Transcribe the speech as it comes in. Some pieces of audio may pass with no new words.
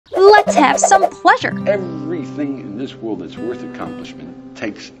Let's have some pleasure. Everything in this world that's worth accomplishment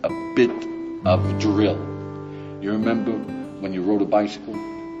takes a bit of drill. You remember when you rode a bicycle?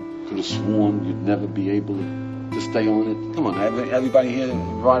 Could have sworn you'd never be able to stay on it. Come on, everybody here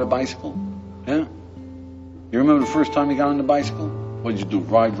ride a bicycle? Yeah? You remember the first time you got on the bicycle? What did you do,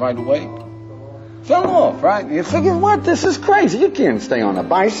 ride right away? Fell off, right? You figured, what? This is crazy. You can't stay on a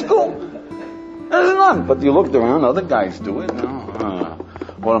bicycle. There's nothing. But you looked around, other guys do it.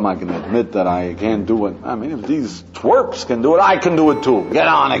 What am I going to admit that I can't do it? I mean, if these twerps can do it, I can do it too. Get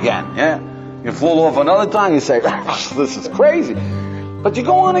on again, yeah? You fall off another time, you say, this is crazy. But you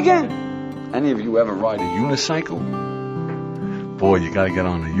go on again. Any of you ever ride a unicycle? Boy, you got to get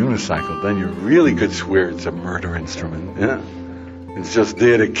on a unicycle. Then you really could swear it's a murder instrument, yeah? It's just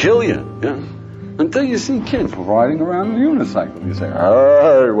there to kill you, yeah? Until you see kids riding around a unicycle. You say,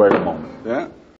 hey, wait a moment, yeah?